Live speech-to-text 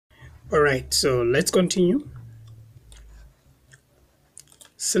Alright, so let's continue.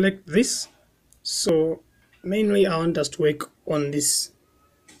 Select this. So mainly I want us to work on this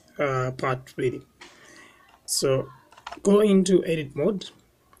part really. So go into edit mode.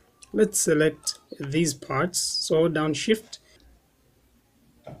 Let's select these parts. So hold down shift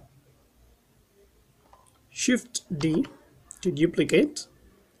D to duplicate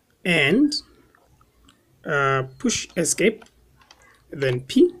and push escape, then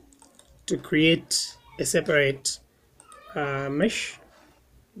P to create a separate mesh.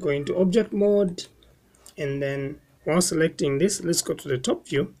 Go into object mode, and then while selecting this, let's go to the top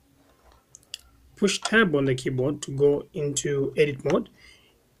view. Push tab on the keyboard to go into edit mode.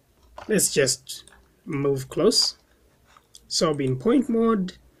 Let's just move close. So I'll be in point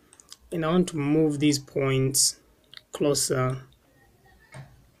mode, and I want to move these points closer.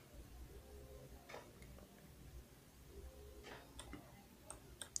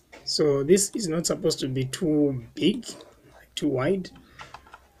 So this is not supposed to be too big, too wide.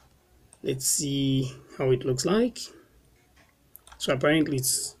 Let's see how it looks like. So apparently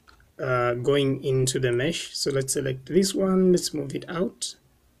it's going into the mesh. So let's select this one. Let's move it out.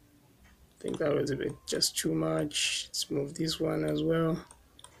 I think that was a bit just too much. Let's move this one as well.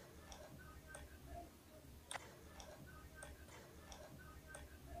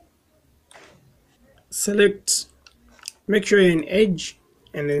 Select, make sure you're in edge,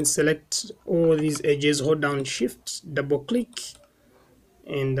 and then select all these edges. Hold down shift, double click,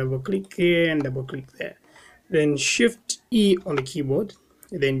 and double click here and double click there. Then shift E on the keyboard,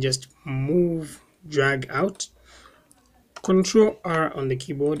 then just move, drag out. Control R on the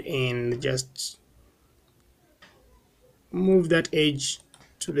keyboard and just move that edge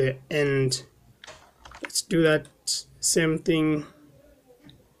to the end. Let's do that same thing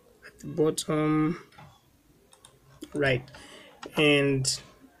at the bottom, right? And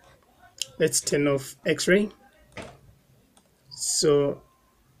let's turn off X-ray. So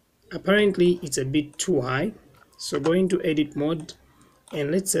apparently it's a bit too high, so go into edit mode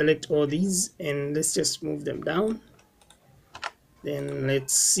and let's select all these and let's just move them down. Then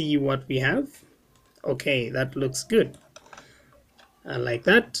let's see what we have. Okay, that looks good. I like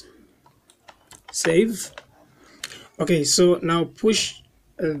that. Save. Okay, so now push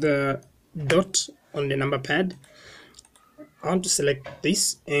the dot on the number pad. I want to select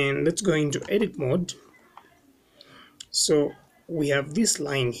this and let's go into edit mode. So we have this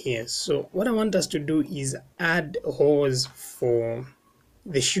line here. So what I want us to do is add holes for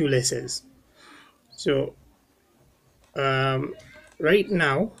the shoelaces. So right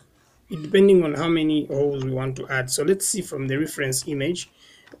now, depending on how many holes we want to add, so let's see from the reference image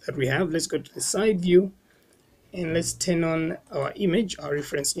that we have. Let's go to the side view and let's turn on our image, our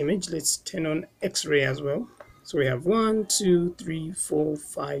reference image. Let's turn on X-ray as well. So we have 1 2 3 4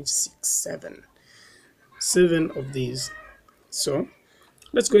 5 6 7 of these. So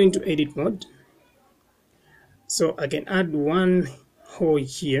let's go into edit mode. So I can add one hole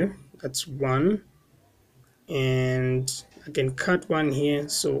here, that's 1, and I can cut one here.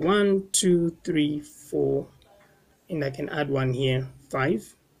 So 1 2 3 4, and I can add one here,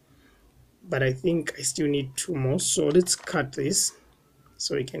 5, but I think I still need 2 more. So let's cut this.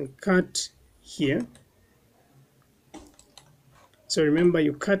 So we can cut here. So remember,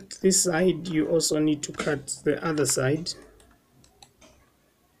 you cut this side, you also need to cut the other side,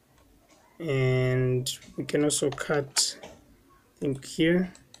 and we can also cut, I think,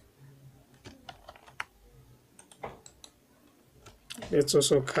 here. Let's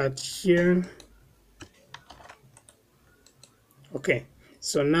also cut here. Okay,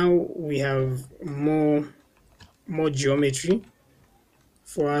 so now we have more geometry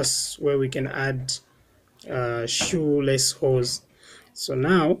for us where we can add shoelace holes. So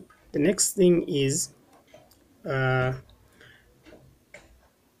now the next thing is I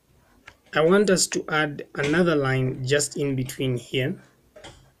want us to add another line just in between here.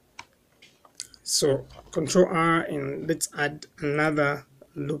 So Control R and let's add another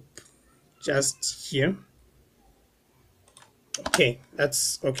loop just here. Okay,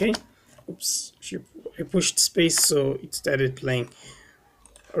 that's okay. Oops, I pushed space so it started playing.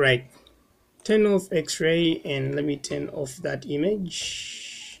 All right, turn off X-ray and let me turn off that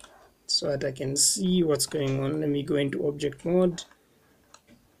image so that I can see what's going on. Let me go into object mode,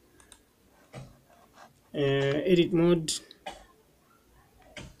 edit mode.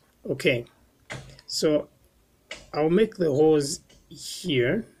 Okay, so I'll make the holes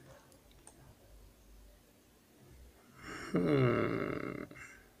here.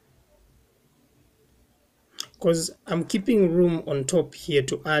 Because I'm keeping room on top here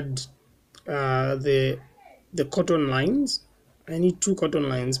to add the cotton lines, I need two cotton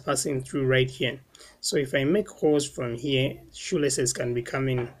lines passing through right here. So if I make holes from here, shoelaces can be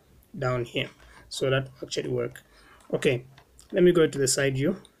coming down here. So that will actually work. Okay, let me go to the side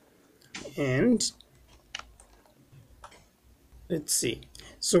view and let's see.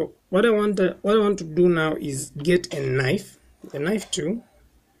 So what I want to do now is get a knife tool,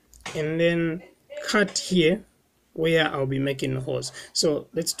 and then cut here where I'll be making holes. So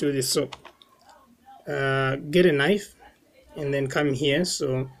let's do this. So get a knife and then come here.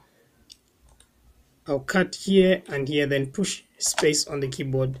 So I'll cut here and here, then push space on the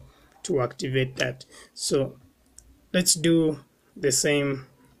keyboard to activate that. So let's do the same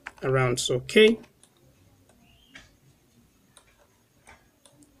around. So okay,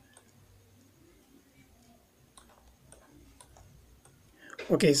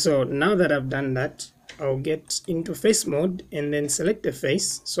 okay, so now that I've done that, I'll get into face mode and then select the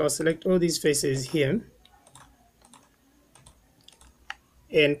face. So I'll select all these faces here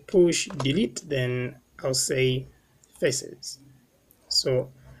and push delete, then I'll say faces. So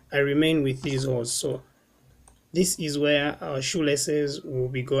I remain with these holes. So this is where our shoelaces will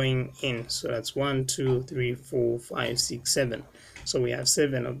be going in. So that's 1, 2, 3, 4, 5, 6, 7. So we have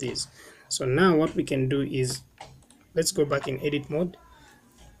 7 of these. So now what we can do is, let's go back in edit mode.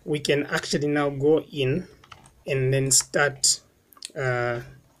 We can actually now go in and then start,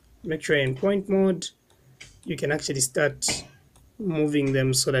 make sure in point mode, you can actually start moving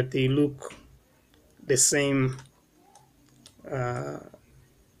them so that they look the same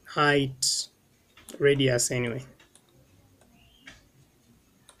height, radius anyway.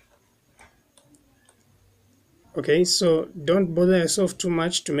 Okay, so don't bother yourself too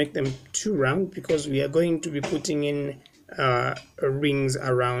much to make them too round, because we are going to be putting in rings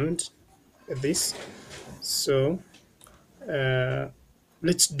around this. So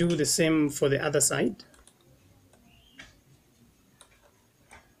let's do the same for the other side.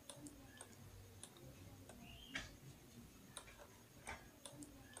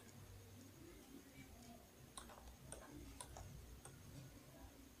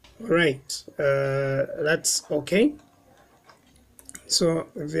 All right, that's okay. So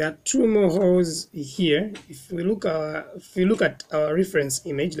there are two more holes here. If we look at our reference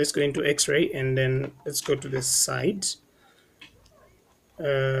image, let's go into X-ray and then let's go to the side.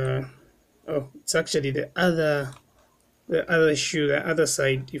 Oh, it's actually the other shoe, the other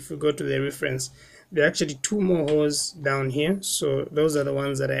side. If we go to the reference, there are actually two more holes down here. So those are the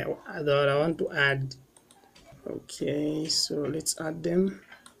ones that I want to add. Okay, so let's add them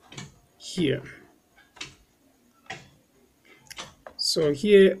here. So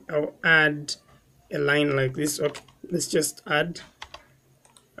here I'll add a line like this. Okay, let's just add.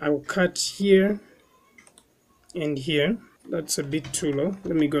 I'll cut here and here. That's a bit too low.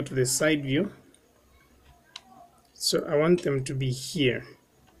 Let me go to the side view. So I want them to be here.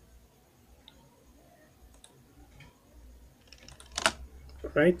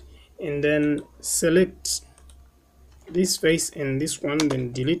 Right, and then select this face and this one,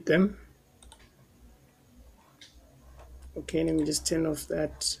 then delete them. Okay, let me just turn off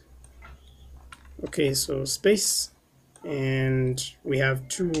that. Okay, so space, and we have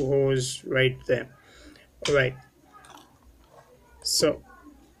two holes right there. All right, so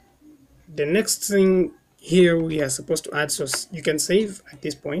the next thing here we are supposed to add, so you can save at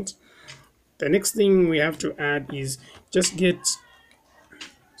this point. The next thing we have to add is just get,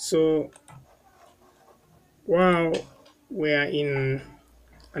 so while we're in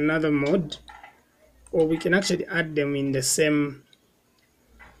another mode, or we can actually add them in the same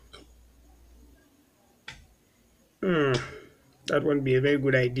that won't be a very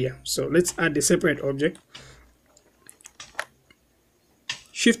good idea. So let's add a separate object.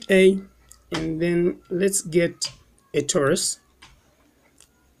 Shift A, and then let's get a torus.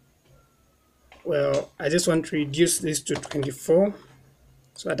 Well, I just want to reduce this to 24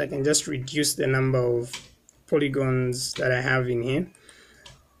 so that I can just reduce the number of polygons that I have in here.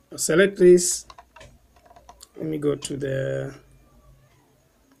 I'll select this. Let me go to the,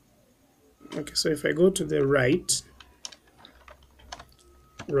 okay, so if I go to the right,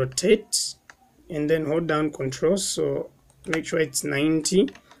 rotate, and then hold down Control, so make sure it's 90,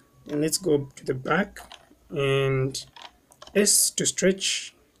 and let's go to the back, and S to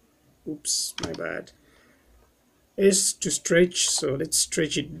stretch. Oops, my bad. S to stretch, so let's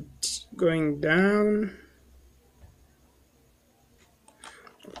stretch it going down.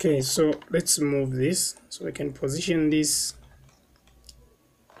 Okay, so let's move this so I can position this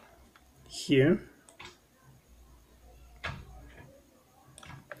here.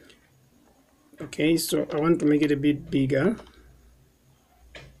 Okay, so I want to make it a bit bigger.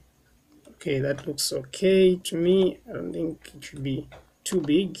 Okay, that looks okay to me. I don't think it should be too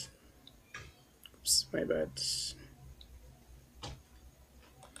big. Oops, my bad.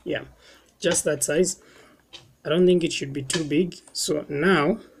 Yeah, just that size. I don't think it should be too big. So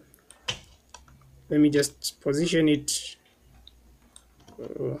now let me just position it.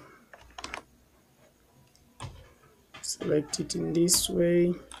 Select it in this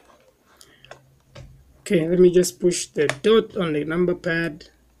way. Okay, let me just push the dot on the number pad,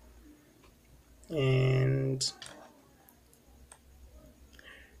 and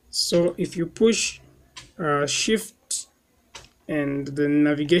so if you push shift and the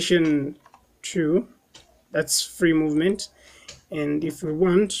navigation 2, that's free movement, and if we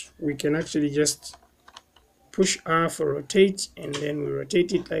want we can actually just push R for rotate, and then we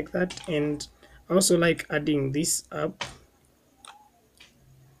rotate it like that. And I also like adding this up,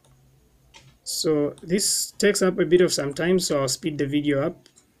 so this takes up a bit of some time, so I'll speed the video up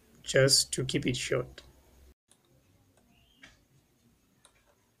just to keep it short.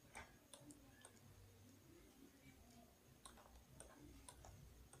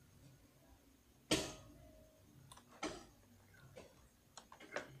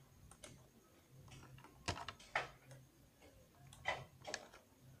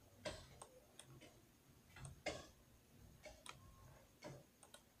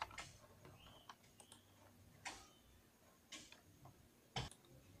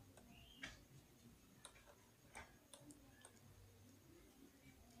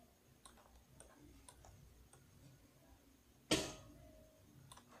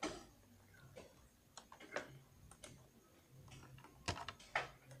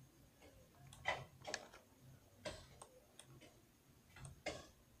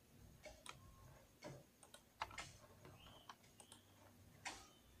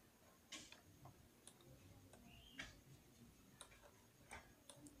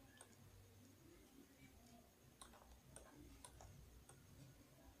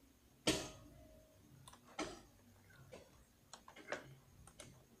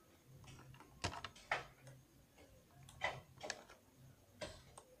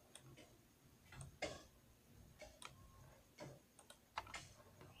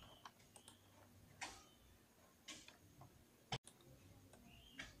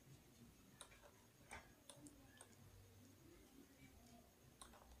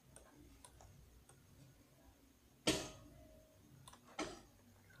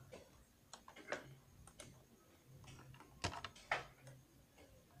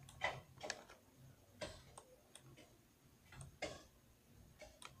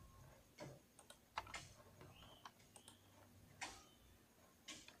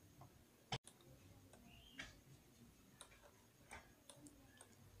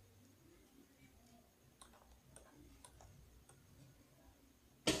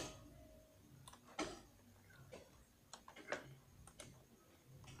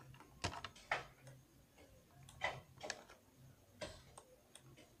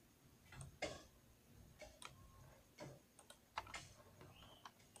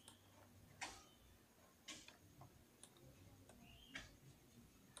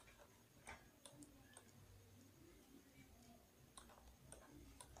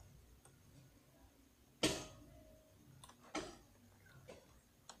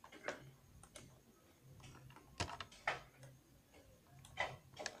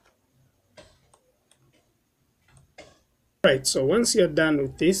 Right, so once you're done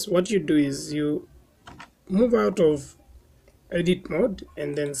with this, what you do is you move out of edit mode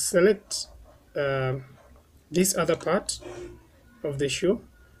and then select uh, this other part of the shoe,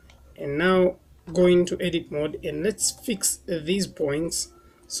 and now go into edit mode, and let's fix these points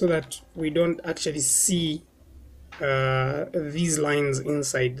so that we don't actually see these lines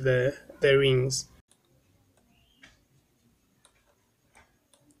inside the rings.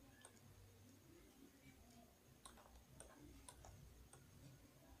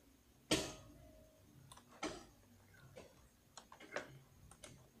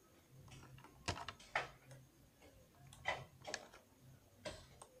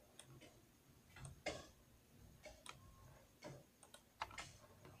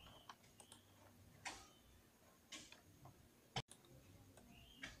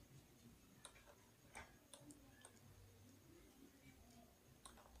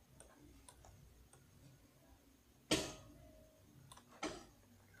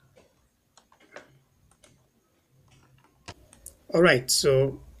 Alright,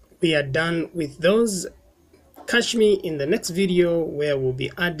 so we are done with those. Catch me in the next video where we'll be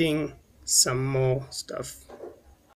adding some more stuff.